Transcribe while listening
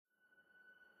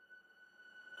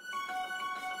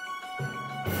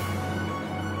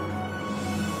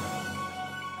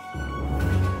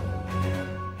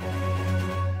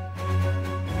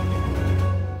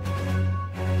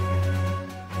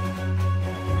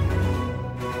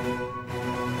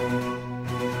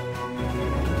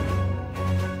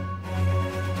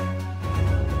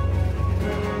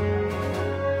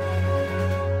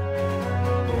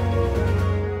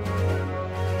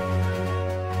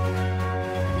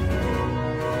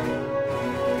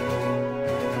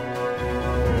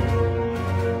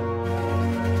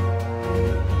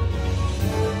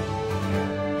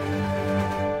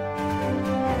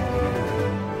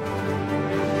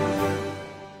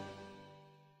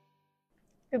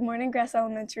Good morning, Grass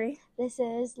Elementary. This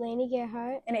is Lainey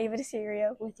Gerhardt and Ava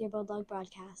DeSirio with your Bulldog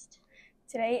broadcast.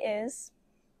 Today is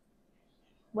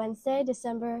Wednesday,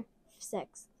 December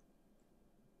 6th.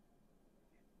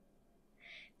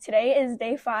 Today is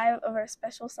day 5 of our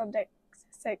special subject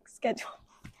 6 schedule.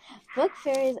 Book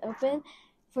fair is open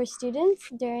for students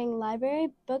during library.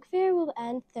 Book fair will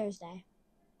end Thursday.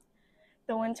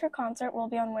 The winter concert will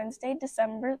be on Wednesday,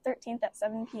 December 13th at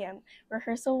 7 p.m.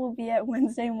 Rehearsal will be at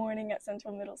Wednesday morning at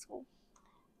Central Middle School.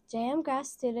 JM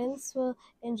Grass students will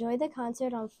enjoy the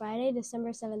concert on Friday,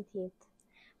 December 17th.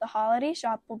 The holiday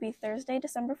shop will be Thursday,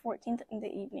 December 14th in the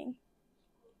evening.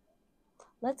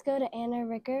 Let's go to Anna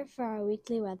Ricker for our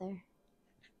weekly weather.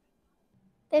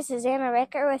 This is Anna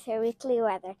Ricker with your weekly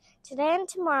weather. Today and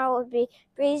tomorrow will be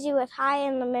breezy with high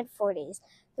in the mid-40s.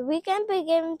 The weekend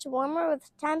begins warmer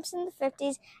with temps in the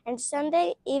 50s and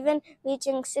Sunday even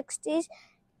reaching 60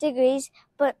 degrees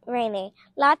but rainy.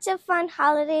 Lots of fun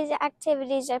holidays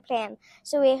activities are planned,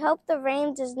 so we hope the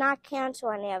rain does not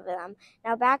cancel any of them.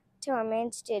 Now back to our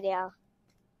main studio.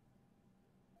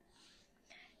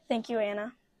 Thank you,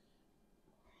 Anna.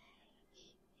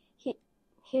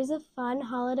 Here's a fun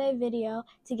holiday video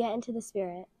to get into the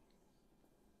spirit.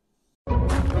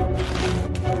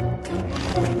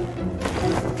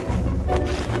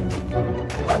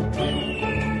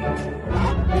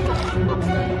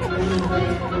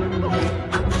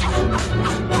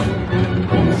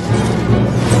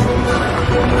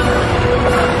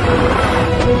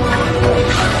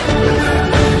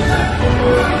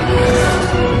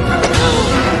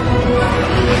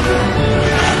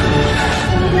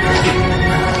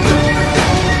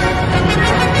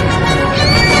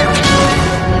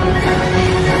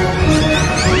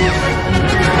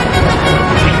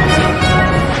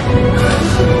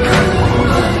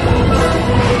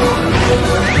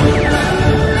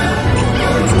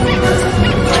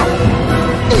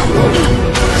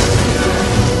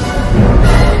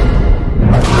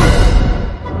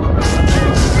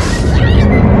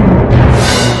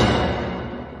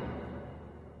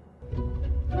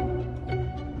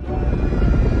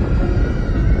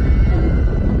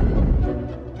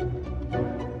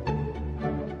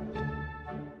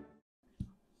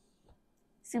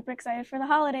 Super excited for the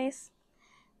holidays.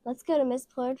 Let's go to Miss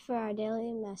Plord for our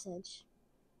daily message.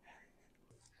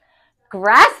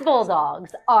 Grass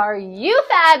Bulldogs, are you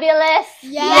fabulous?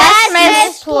 Yes,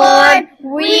 Miss Plord,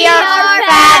 we are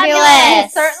fabulous. We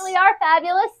certainly are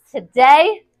fabulous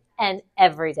today and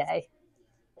every day.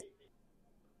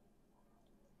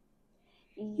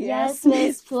 Yes,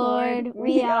 Miss Plord,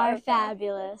 we are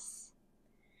fabulous.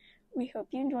 We hope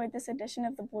you enjoyed this edition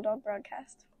of the Bulldog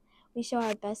broadcast. We show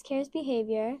our best cares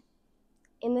behavior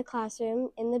in the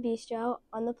classroom, in the bistro,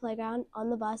 on the playground, on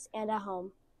the bus, and at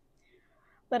home.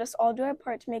 Let us all do our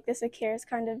part to make this a cares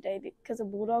kind of day because a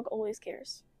Bulldog always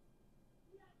cares.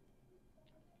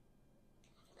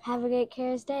 Have a great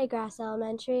Cares Day, Grass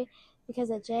Elementary, because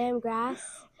at JM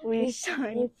Grass, we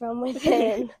shine from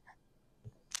within.